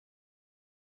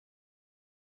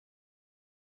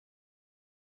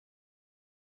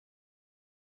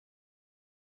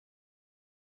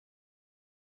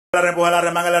La rempuja, la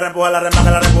remanga, la rempuja, la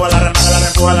remanga, la rempuja, la remanga, la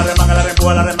rempuja, la remanga, la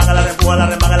rempuja, la remanga, la rempuja, la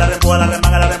remanga, la rempuja, la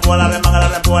remanga, la rempuja, la remanga, la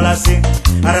rempuja, la sí,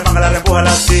 arremanga, la rempuja,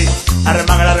 la sí,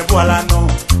 arremanga, la rempuja, la no,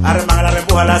 arremanga, la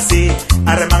rempuja, la sí,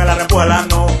 arremanga, la rempuja, la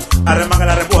no, arremanga,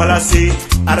 la rempuja, la sí,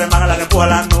 arremanga, la rempuja,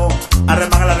 la no,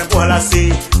 arremanga, la rempuja, la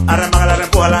sí, arremanga, la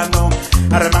rempuja, la no,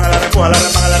 arremanga, la rempuja, la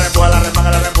remanga, la rempuja, la remanga,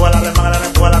 la rempuja, la remanga, la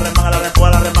rempuja, la remanga, la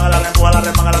rempuja, la remanga, la rempuja, la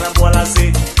remanga, la rempuja, la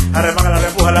sí, arremanga, la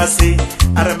rempuja, la sí,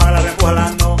 arremanga, la rempuja, la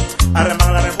no,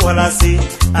 arremanga, la rempuja, la sí,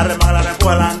 arremanga, la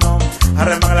rempuja, la no,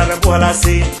 arremanga, la rempuja, la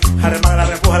sí, arremanga, la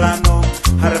rempuja, la no,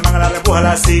 arremanga, la rempuja,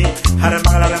 la sí,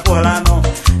 arremanga, la rempuja, la no,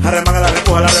 arremanga, la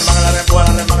rempuja, la remanga, la rempuja,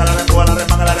 la remanga, la rempuja, la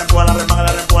remanga, la rempuja, la remanga,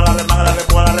 la rempuja, la remanga, la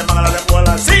rempuja, la remanga, la rempuja,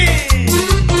 la sí.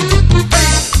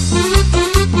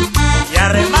 Y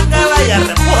arremángala y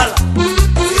arrempújala.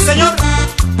 Sí, señor.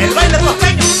 El baile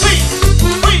costeño. Uy,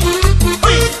 uy,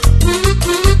 uy.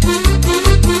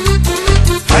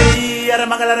 Ay,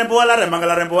 arremanga, la rempuja, la remanga,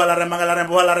 la rempuja, la remanga, la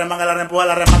rempuja, la remanga, la rempuja,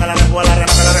 la remanga, la rempuja, la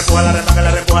remanga, la rempuja, la remanga,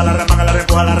 la rempuja, la remanga, la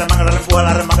rempuja, la remanga, la rempuja,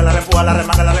 la remanga, la rempuja, la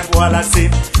remanga, la rempuja, la sí.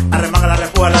 Arremanga, la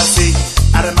rempuja, la sí.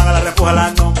 Arremanga, la rempuja,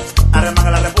 la no.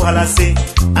 Arremanga, la rempuja, la sí.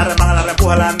 Arremanga, la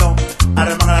rempuja, la no.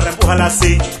 Arremanga, la rempuja, la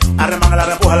sí. Arremanga, la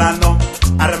rempuja, la no.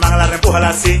 Arremanga, la rempuja,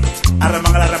 la sí.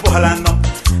 Arremanga, la rempuja, la no.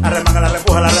 Arremanga, la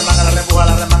rempuja, la remanga, la rempuja,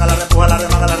 la remanga, la rempuja, la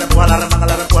remanga, la rempuja, la remanga,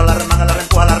 la rempuja, la remanga, la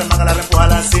rempuja, la remanga, la rempuja,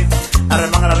 la sí.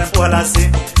 Arremanga, la rempuja, la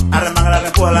sí. Arremanga, la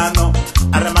rempuja, la no.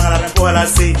 Arremanga, la rempuja, la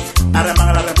sí.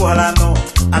 Arremanga, la rempuja, la no.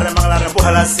 Arremanga, la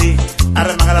rempuja, la sí.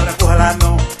 Arremanga, la rempuja, la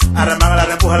no. Arremanga, la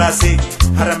rempuja, la sí.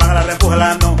 Arremanga, la rempuja,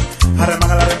 la no.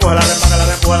 Arremanga, la rempuja, la remanga, la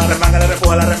rempuja, la remanga, la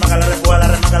rempuja, la remanga, la rempuja, la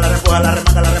remanga, la rempuja, la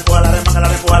remanga, la rempuja, la remanga, la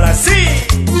rempuja, la sí.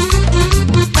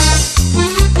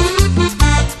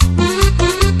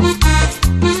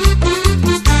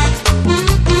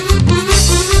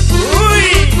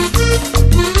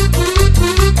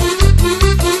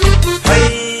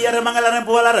 La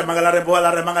rempuja, la remanga, la rempuja,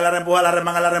 la remanga, la rempuja, la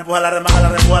remanga, la rempuja, la remanga, la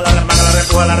rempuja, la remanga, la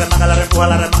rempuja, la remanga, la rempuja,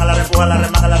 la remanga, la rempuja, la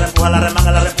remanga, la rempuja, la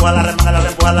remanga, la rempuja, la remanga, la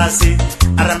rempuja, la sí.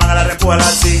 Arremanga, la rempuja, la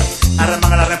sí.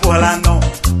 Arremanga, la rempuja, la no.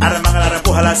 Arremanga, la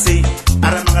rempuja, la sí.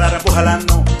 Arremanga, la rempuja, la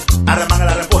no. Arremanga,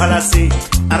 la rempuja, la sí.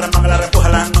 Arremanga, la rempuja,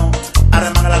 la no.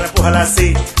 Arremanga, la rempuja, la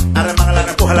sí. Arremanga, la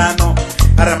rempuja, la no.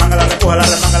 Arremanga, la rempuja, la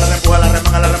remanga, la rempuja, la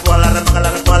remanga, la rempuja, la remanga, la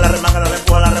rempuja, la remanga, la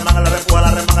rempuja, la remanga, la rempuja,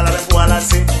 la remanga, la rempuja, la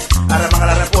sí. Arremanga,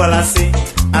 la rempuja, la sí.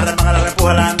 Arremanga, la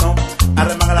rempuja, la no.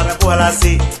 Arremanga, la rempuja, la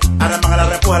sí. Arremanga, la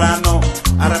rempuja, la no.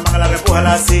 Arremanga, la rempuja,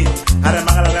 la sí.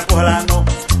 Arremanga, la rempuja, la no.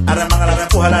 Arremanga, la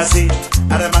rempuja, la sí.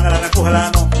 Arremanga, la rempuja,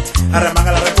 la no.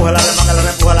 Arremanga, la rempuja, la remanga, la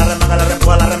rempuja, la remanga, la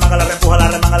rempuja, la remanga, la rempuja, la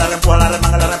remanga, la rempuja, la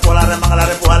remanga, la rempuja, la remanga, la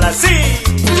rempuja, la sí.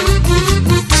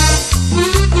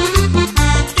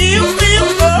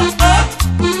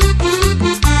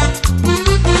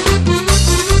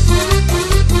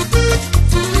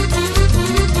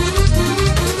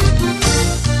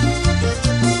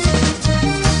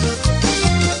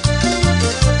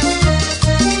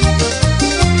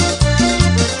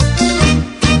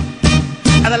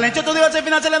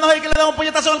 Se le enoja y que le da un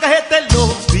puñetazo al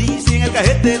cajetelo. Sí, sí, en el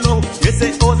cajetelo. Y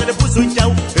ese O se le puso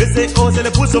hinchao. Ese O se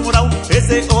le puso morado.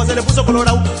 Ese O se le puso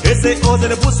colorado. Ese O se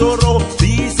le puso rojo.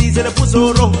 Sí, sí, se le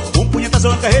puso rojo. Un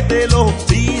puñetazo al cajetelo.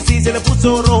 Sí, sí, se le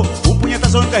puso rojo. Un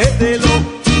puñetazo al cajetelo.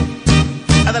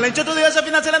 Adalencho tu Dios al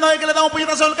final se le enoja y que le da un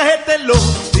puñetazo al cajetelo.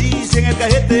 Sí, sí, en el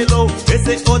cajetelo.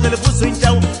 Ese O se le puso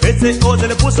hinchao. Ese O se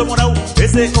le puso morado.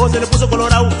 Ese O se le puso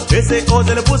colorado. Ese O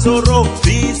se le puso rojo.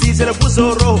 Sí, sí, se le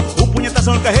puso rojo. Un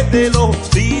puñetazo al cajetelo.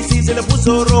 Sí, sí, se le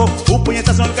puso rojo. Un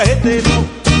puñetazo al cajetelo.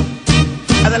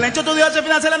 Adalencho tu Dios al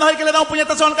final se le enoja y que le da un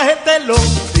puñetazo al cajetelo.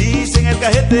 Sí, sí, en el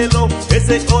cajetelo.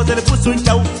 Ese O se le puso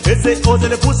hinchao. Ese O se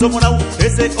le puso morado.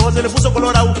 Ese O se le puso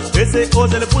colorado. Ese O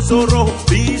se le puso rojo.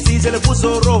 Sí, sí, se le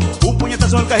puso rojo. Un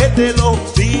puñetazo al cajetelo.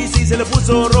 Sí, sí, se le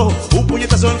puso rojo. Un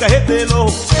puñetazo al cajetelo.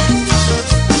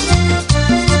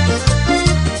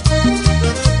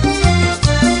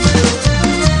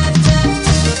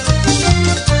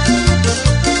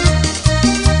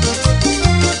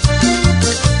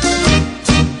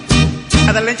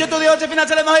 Adalencho tu Dios al final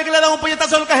se le enoja y que le da un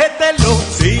puñetazo al cajetelo.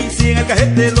 Sí, sí, en el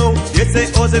cajetelo. Y ese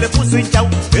O se le puso hinchao.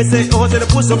 Ese O se le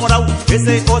puso morado.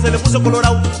 Ese O se le puso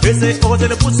colorado. Ese O se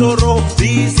le puso rojo.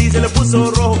 Sí, sí, se le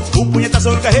puso rojo. Un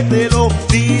puñetazo al cajetelo.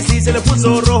 Sí, sí, se le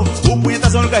puso rojo. Un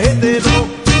puñetazo al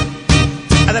cajetelo.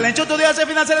 Adalencho tu Dios al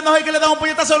final se le enoja y que le da un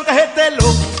puñetazo al cajetelo.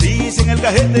 Sí, sí, en el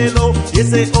cajetelo. Y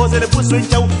ese O se le puso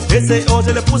hinchao. Ese O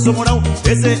se le puso morado.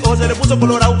 Ese O se le puso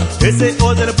colorado. Ese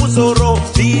O se le puso rojo.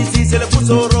 Sí, sí, se le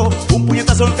puso rojo. Un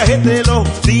puñetazo al cajetelo.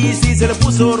 Sí, sí, se le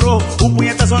puso rojo. Un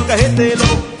puñetazo al cajetelo.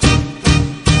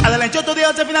 Adelanchó tu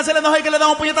día, se financia, le enoja y que le da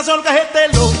un puñetazo al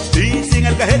cajetelo. Y sin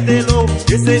el cajetelo,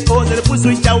 ese O se le puso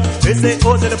hinchao, ese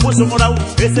O se le puso morado,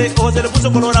 ese O se le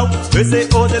puso colorado, ese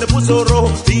O se le puso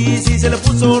rojo. Sí, sí, se le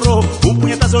puso rojo, un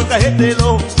puñetazo al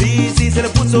cajetelo. Sí, sí, se le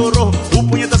puso rojo, un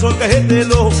puñetazo al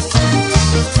cajetelo.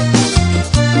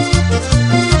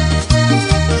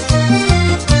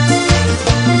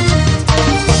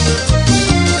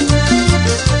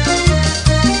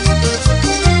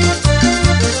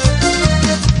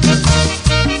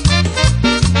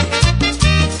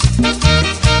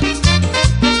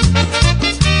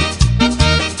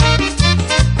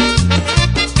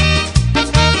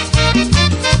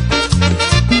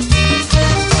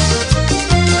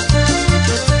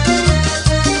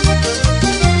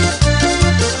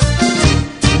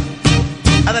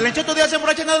 Adelanchó tu día, se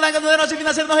emborrachando de la ganadera, se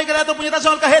financia, no hay que le da tu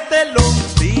puñetazo al cajetelo.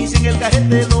 Sí, sin el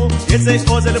cajetelo, ese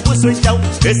O se le puso hinchao,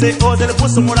 ese O se le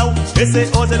puso morado, ese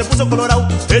O se le puso colorado,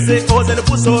 ese O se le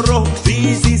puso rojo.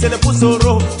 Sí, sí, se le puso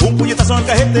rojo, un puñetazo al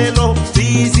cajetelo.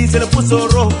 Sí, sí, se le puso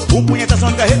rojo, un puñetazo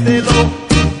al cajetelo.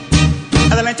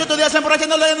 Adelanchó tu día, se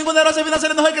emborrachando de ningún se financia,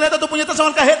 no hay que le da tu puñetazo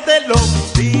al cajetelo.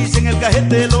 Sí, sin el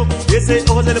cajetelo, ese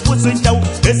O se le puso hinchao,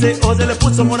 ese O se le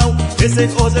puso morado, ese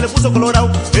O se le puso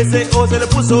colorado, ese O se le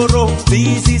puso rojo.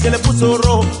 Sí, sí, se le puso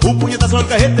rojo, un puñetazo al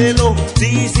cajetelo.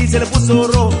 Sí, sí, se le puso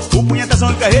rojo, un puñetazo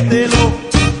al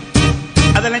cajetelo.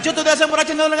 Adelanchó tu día, se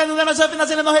emborrachando de la ganadera, se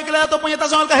financia, no hay que le da tu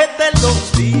puñetazo al cajetelo.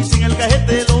 Sí, sin el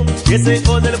cajetelo, ese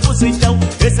O se le puso hinchao,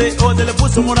 ese O se le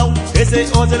puso morado, ese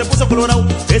O se le puso colorado,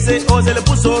 ese O se le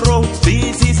puso rojo.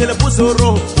 Sí, sí, se le puso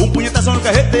rojo, un puñetazo al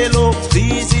cajetelo.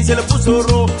 Sí, sí, se le puso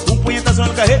rojo, un puñetazo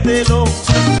al cajetelo.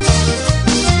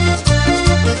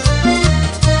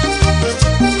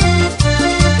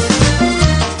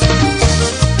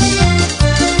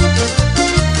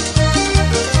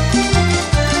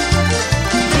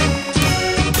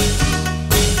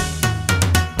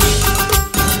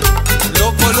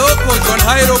 جون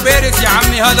هايرو بارز يا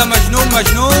عمي، هذا مجنون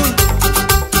مجنون.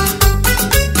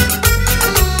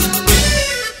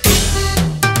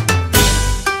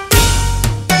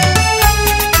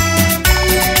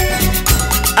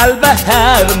 Al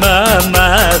bajar mamá,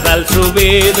 al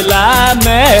subir la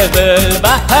med,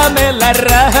 bájame la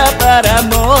raja para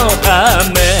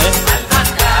mojarme. Al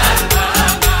bajar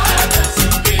mamá, al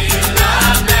subir la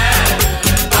med,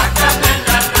 bájame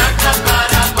la raja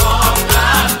para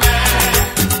mojarme.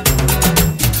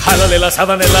 Jálale la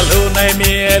sábana en la luna y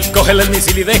miel, cógele el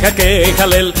misil y deja que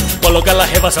jale. Coloca la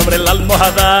jeva sobre la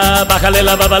almohada, bájale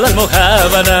la baba a la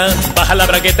almohábana, baja la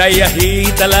braqueta y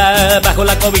agítala, bajo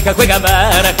la cobija juega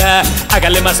baraja,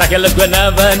 hágale masaje a las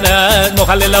guanábanas,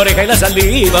 mójale la oreja y la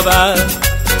saliva va.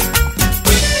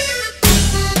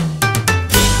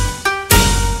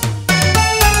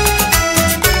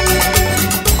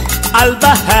 Al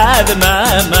bajar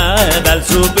mamá, al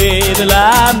subir la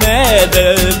med,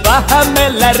 bájame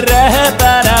la raja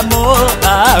para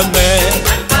mojarme.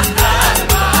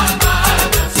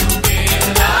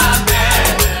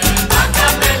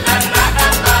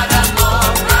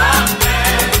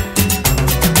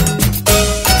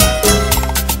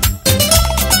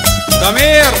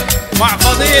 ضمير مع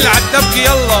فضيل عالدبكي،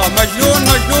 يلا مجنون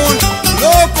مجنون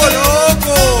لوكو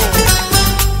لوكو.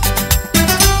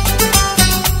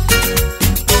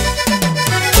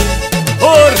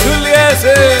 Jorge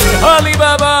Eliezer, Ali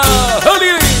Baba,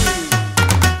 Ali.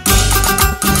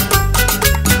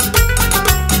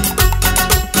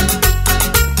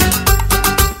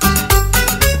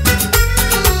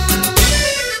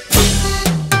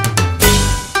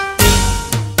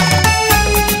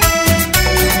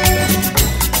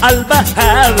 Al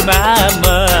bajar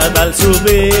mamá, al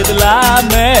subir la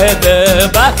med,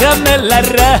 bájame la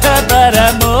raja para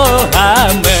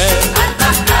mojarme. Al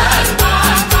bajar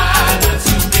mamá, al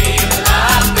subir la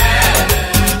med,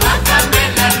 bájame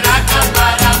la raja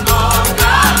para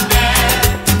mojarme.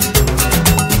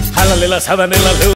 Jálale la sábana en la luz.